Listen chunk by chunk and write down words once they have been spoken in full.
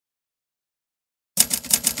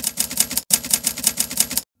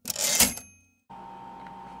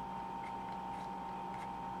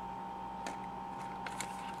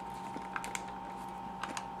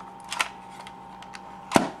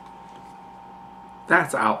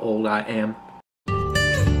That's how old I am.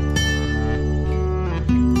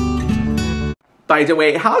 By the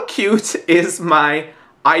way, how cute is my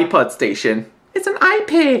iPod station? It's an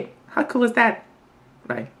iPad! How cool is that?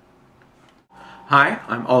 Right. Hi,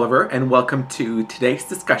 I'm Oliver and welcome to today's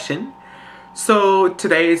discussion. So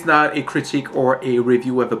today is not a critique or a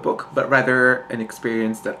review of a book, but rather an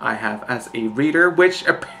experience that I have as a reader, which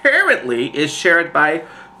apparently is shared by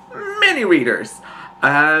many readers.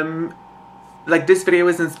 Like this video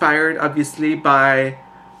is inspired obviously by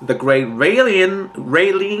the great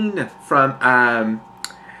Raylene from, I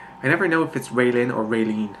never know if it's Raylene or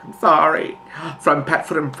Raylene, I'm sorry, from Pet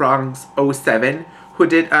Food and Prongs 07, who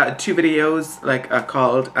did two videos like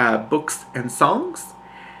called Books and Songs.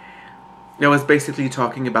 It was basically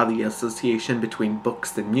talking about the association between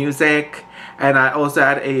books and music. And I also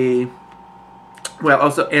had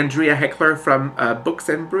also Andrea Heckler from Books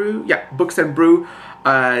and Brew. Yeah, Books and Brew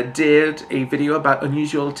did a video about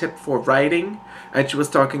unusual tip for writing. And she was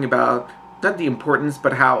talking about, not the importance,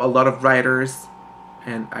 but how a lot of writers,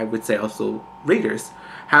 and I would say also readers,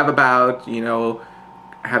 have about, you know,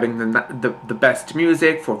 having the best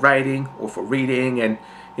music for writing or for reading. And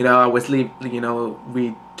we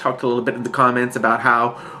talked a little bit in the comments about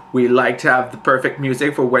how we like to have the perfect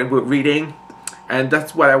music for when we're reading, and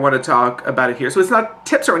that's what I want to talk about it here. So it's not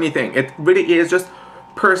tips or anything, it really is just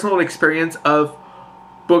personal experience of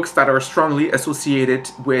books that are strongly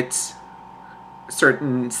associated with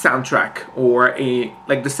certain soundtrack, or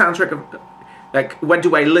like the soundtrack of, like, what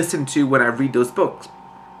do I listen to when I read those books.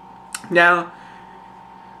 Now,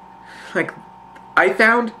 like, I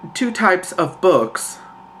found two types of books.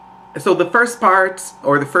 So the first part,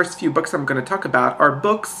 or the first few books I'm going to talk about, are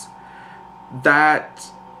books that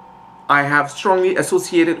I have strongly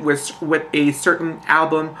associated with a certain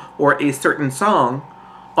album or a certain song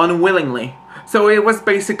unwillingly. So it was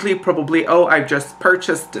basically probably, oh, I just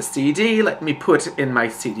purchased the CD, let me put it in my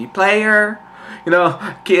CD player. You know,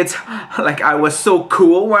 kids, like, I was so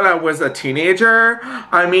cool when I was a teenager.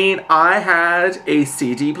 I mean, I had a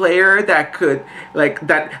CD player that could, like,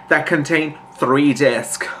 that contained 3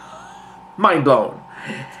 discs. Mind blown.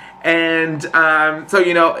 And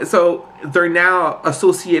so they're now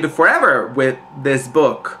associated forever with this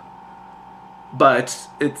book, but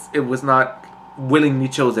it was not willingly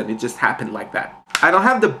chosen, it just happened like that. I don't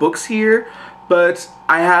have the books here, but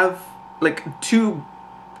I have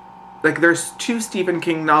there's 2 Stephen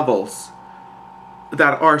King novels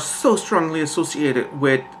that are so strongly associated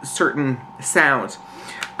with certain sounds.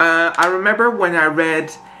 I remember when I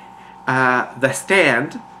read The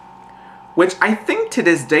Stand, which I think to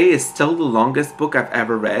this day is still the longest book I've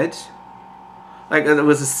ever read. Like, it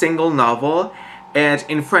was a single novel, and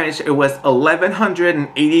in French it was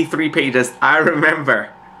 1183 pages. I remember.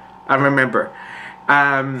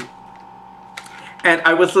 And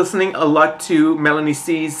I was listening a lot to Melanie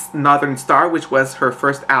C's Northern Star, which was her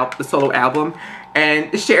first solo album,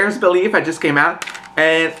 and Cher's Belief had just came out.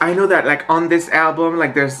 And I know that, like, on this album,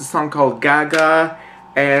 like, there's a song called Gaga,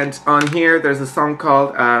 and on here there's a song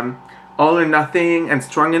called All or Nothing and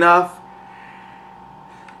Strong Enough.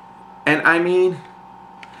 And I mean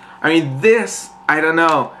this, I don't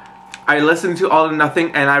know. I listened to All or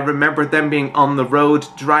Nothing and I remember them being on the road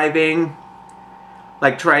driving,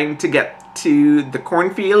 like trying to get to the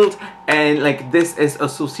cornfield, and like this is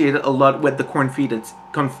associated a lot with the cornfield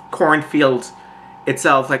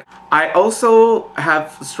itself. Like, I also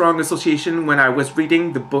have strong association when I was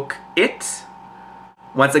reading the book It,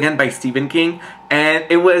 once again by Stephen King, and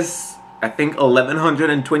it was, I think,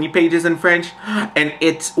 1120 pages in French, and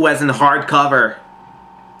it was in hardcover.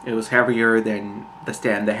 It was heavier than The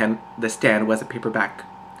Stand. The Stand was a paperback.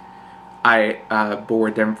 I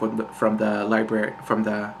borrowed them from the library.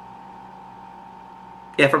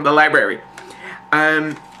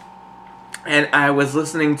 And I was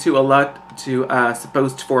listening to a lot to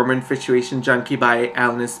Supposed Former Infatuation Junkie by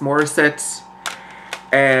Alanis Morissette,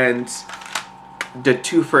 and the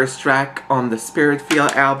 2 first track on the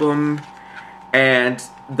Spiritfield album, and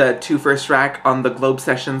the 2 first track on the Globe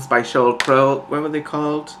Sessions by Sheryl Crow. What were they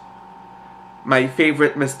called? My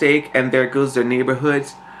Favorite Mistake and There Goes Their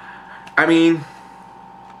Neighborhood. I mean,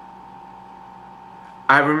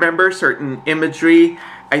 I remember certain imagery.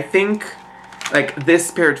 I think, like, this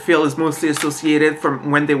Spiritfield is mostly associated from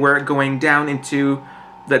when they were going down into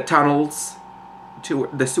the tunnels, to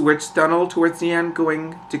the sewage tunnel towards the end,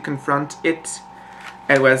 going to confront it.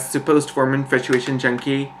 It was Supposed Former Infatuation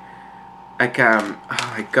Junkie. Like, oh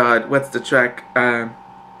my god, what's the track? Oh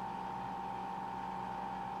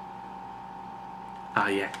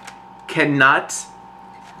yeah, Cannot.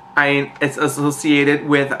 It's associated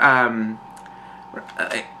with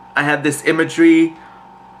I had this imagery,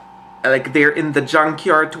 like they're in the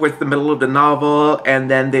junkyard towards the middle of the novel, and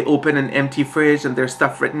then they open an empty fridge and there's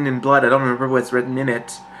stuff written in blood. I don't remember what's written in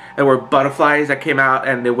it. There were butterflies that came out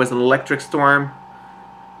and there was an electric storm.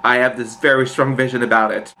 I have this very strong vision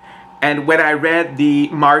about it. And when I read the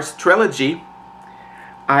Mars trilogy,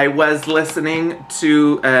 I was listening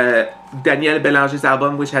to Daniel Bélanger's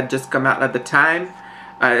album, which had just come out at the time.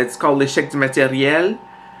 It's called L'échec du matériel.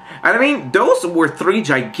 And I mean, those were 3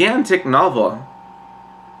 gigantic novels.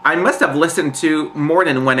 I must have listened to more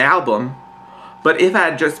than one album, but if I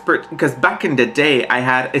had just, because back in the day I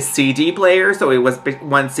had a CD player, so it was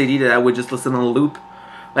one CD that I would just listen on loop,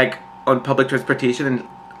 like on public transportation, and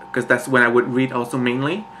because that's when I would read also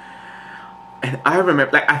mainly. And I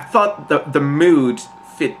remember, like, I thought the mood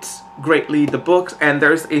fit greatly the books, and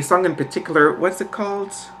there's a song in particular, what's it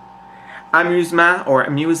called? Amusement or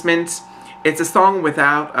Amusement. It's a song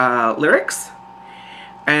without lyrics.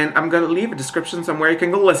 And I'm going to leave a description somewhere. You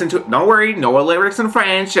can go listen to it. Don't worry, no lyrics in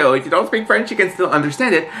French. So if you don't speak French, you can still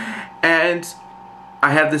understand it. And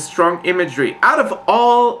I have this strong imagery. Out of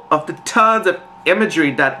all of the tons of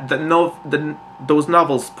imagery that those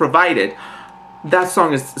novels provided, that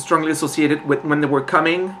song is strongly associated with when they were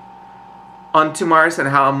coming onto Mars and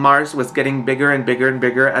how Mars was getting bigger and bigger and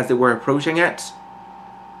bigger as they were approaching it.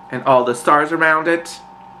 And all the stars around it.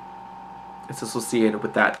 It's associated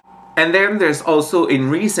with that. And then there's also in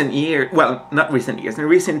recent years, well, not recent years, in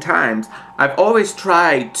recent times, I've always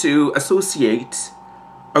tried to associate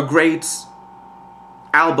a great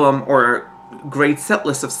album or great set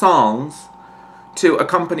list of songs to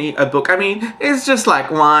accompany a book. I mean, it's just like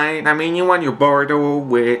wine. I mean, you want your Bordeaux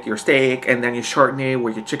with your steak and then your Chardonnay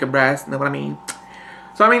with your chicken breast, you know what I mean?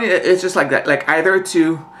 So I mean, it's just like that, like either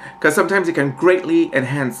to, because sometimes it can greatly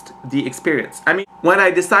enhance the experience. I mean, when I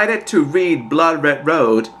decided to read Blood Red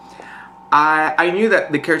Road, I knew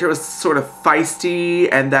that the character was sort of feisty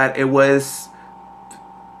and that it was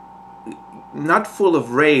not full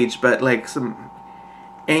of rage, but like some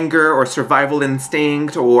anger or survival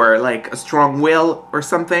instinct or like a strong will or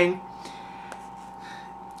something.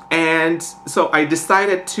 And so I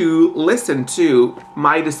decided to listen to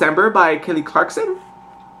My December by Kelly Clarkson.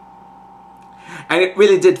 And it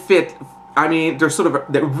really did fit. I mean, there's sort of,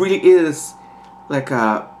 there really is like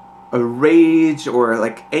a rage or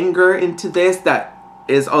like anger into this that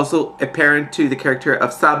is also apparent to the character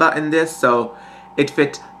of Saba in this, so it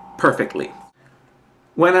fit perfectly.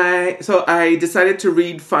 So I decided to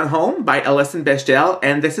read Fun Home by Alison Bechdel,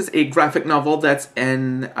 and this is a graphic novel that's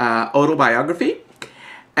an autobiography,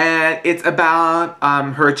 and it's about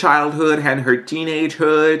her childhood and her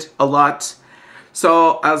teenagehood a lot.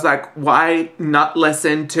 So I was like, why not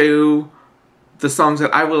listen to the songs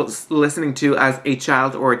that I was listening to as a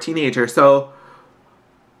child or a teenager? So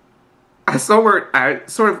I sort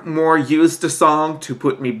of more used the song to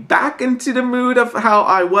put me back into the mood of how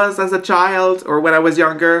I was as a child or when I was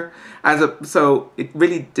younger. So it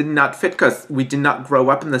really did not fit because we did not grow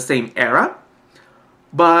up in the same era.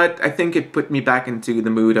 But I think it put me back into the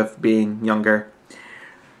mood of being younger.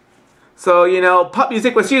 So, you know, pop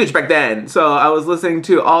music was huge back then. So I was listening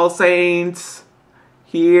to All Saints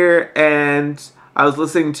here, and I was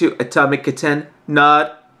listening to Atomic Kitten,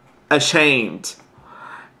 Not Ashamed.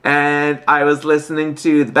 And I was listening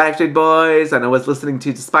to the Backstreet Boys, and I was listening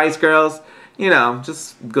to the Spice Girls. You know,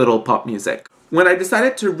 just good old pop music. When I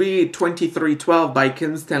decided to read 2312 by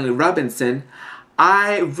Kim Stanley Robinson,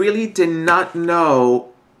 I really did not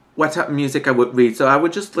know what type of music I would read. So I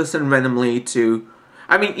would just listen randomly to,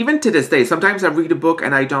 I mean, even to this day, sometimes I read a book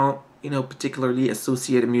and I don't, you know, particularly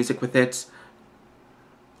associate music with it.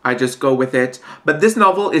 I just go with it. But this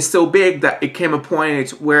novel is so big that it came a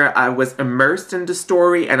point where I was immersed in the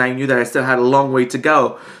story and I knew that I still had a long way to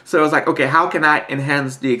go. So I was like, okay, how can I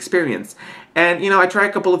enhance the experience? And, you know, I tried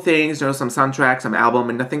a couple of things, you know, some soundtracks, some album,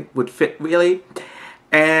 and nothing would fit really.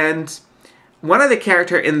 And one of the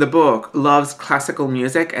characters in the book loves classical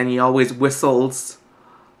music and he always whistles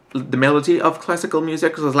the melody of classical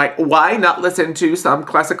music. So I was like, why not listen to some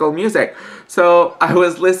classical music? So I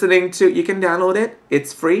was listening to, you can download it,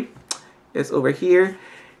 it's free, it's over here,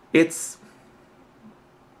 it's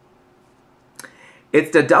the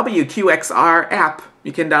WQXR app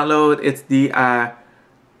you can download. It's the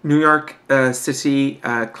New York City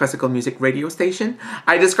classical music radio station.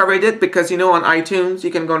 I discovered it because, you know, on iTunes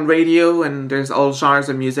you can go on radio and there's all genres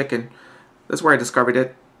of music, and that's where I discovered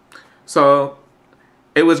it. So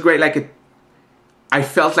it was great. Like, I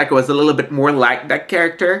felt like it was a little bit more like that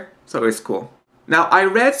character, so it's cool. Now, I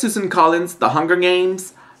read Susan Collins' The Hunger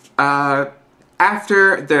Games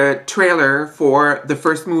after the trailer for the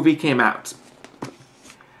first movie came out.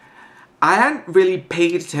 I hadn't really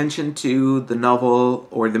paid attention to the novel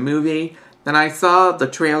or the movie. Then I saw the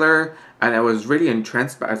trailer and I was really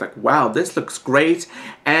entranced by it. I was like, wow, this looks great.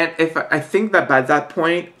 And I think that by that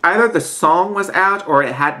point, either the song was out or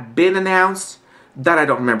it had been announced. That I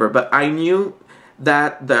don't remember, but I knew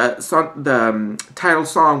that the title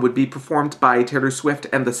song would be performed by Taylor Swift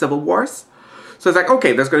and the Civil Wars. So it's like,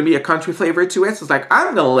 okay, there's going to be a country flavor to it. So it's like,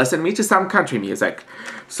 I'm going to listen to some country music.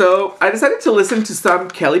 So I decided to listen to some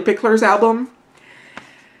Kellie Pickler's album.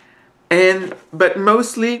 But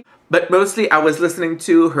mostly I was listening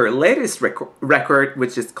to her latest record,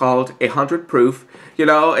 which is called 100 Proof. You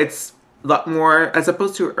know, it's a lot more, as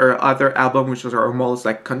opposed to her other album, which was almost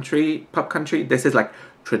like country, pop country. This is like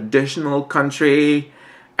traditional country,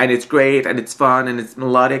 and it's great, and it's fun, and it's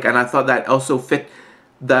melodic, and I thought that also fit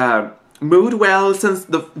the mood well, since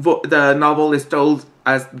the novel is told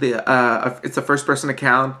as it's a first-person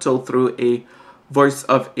account told through a voice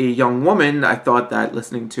of a young woman. I thought that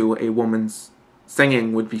listening to a woman's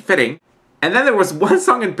singing would be fitting. And then there was one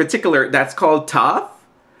song in particular that's called Tough.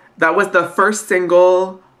 That was the first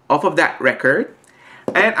single off of that record.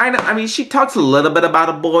 And I mean, she talks a little bit about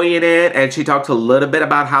a boy in it, and she talks a little bit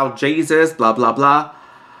about how Jesus, blah, blah, blah.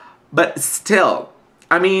 But still,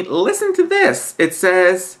 I mean, listen to this. It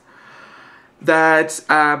says that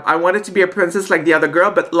I wanted to be a princess like the other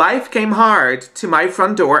girl, but life came hard to my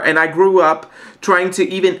front door, and I grew up trying to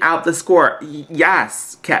even out the score.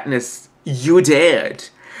 Yes, Katniss, you did.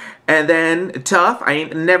 And then tough, I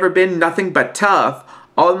ain't never been nothing but tough.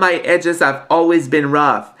 All my edges have always been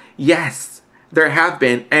rough. Yes, there have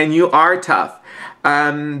been, and you are tough.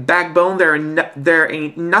 Backbone, there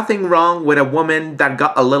ain't nothing wrong with a woman that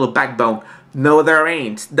got a little backbone. No, there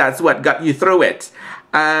ain't. That's what got you through it.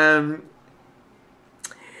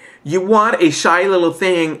 You want a shy little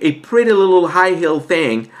thing, a pretty little high heel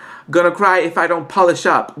thing. Gonna cry if I don't polish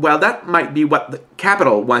up. Well, that might be what the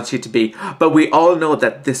Capitol wants you to be, but we all know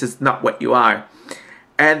that this is not what you are.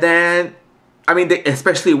 And then, I mean, they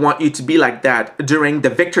especially want you to be like that during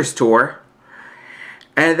the Victor's tour.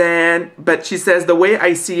 And then, but she says, the way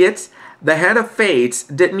I see it, the hand of fate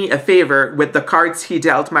did me a favor with the cards he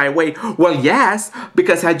dealt my way. Well, yes,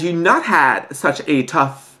 because had you not had such a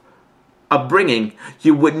tough upbringing,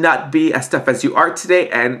 you would not be as tough as you are today,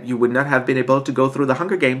 and you would not have been able to go through the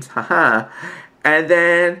Hunger Games. Haha. And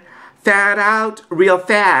then, found out real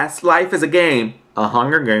fast, life is a game. A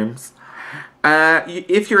Hunger Games.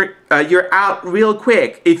 If you're out real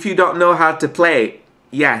quick, if you don't know how to play,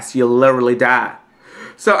 yes, you'll literally die.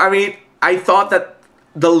 So, I mean, I thought that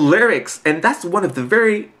the lyrics, and that's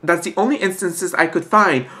the only instances I could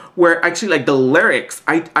find where actually, like, the lyrics,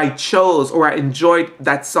 I chose or I enjoyed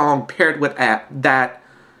that song paired with that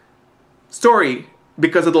story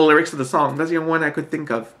because of the lyrics of the song. That's the only one I could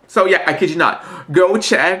think of. So yeah, I kid you not. Go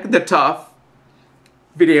check the Tough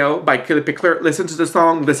video by Kellie Pickler. Listen to the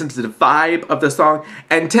song, listen to the vibe of the song,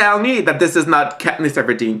 and tell me that this is not Katniss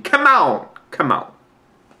Everdeen. Come on, come on.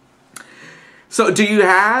 So do you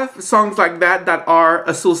have songs like that that are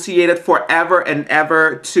associated forever and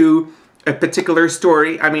ever to a particular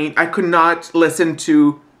story? I mean, I could not listen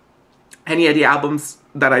to any of the albums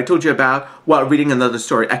that I told you about while reading another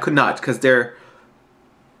story. I could not, because they're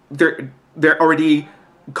already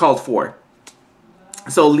called for.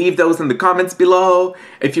 So leave those in the comments below.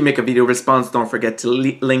 If you make a video response, don't forget to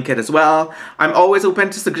link it as well. I'm always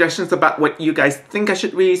open to suggestions about what you guys think I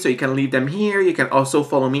should read, so you can leave them here. You can also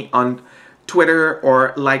follow me on Twitter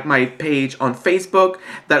or like my page on Facebook.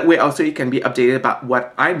 That way also you can be updated about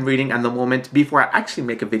what I'm reading at the moment before I actually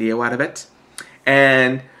make a video out of it.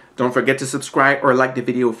 And don't forget to subscribe or like the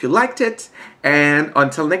video if you liked it. And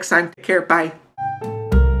until next time, take care, bye.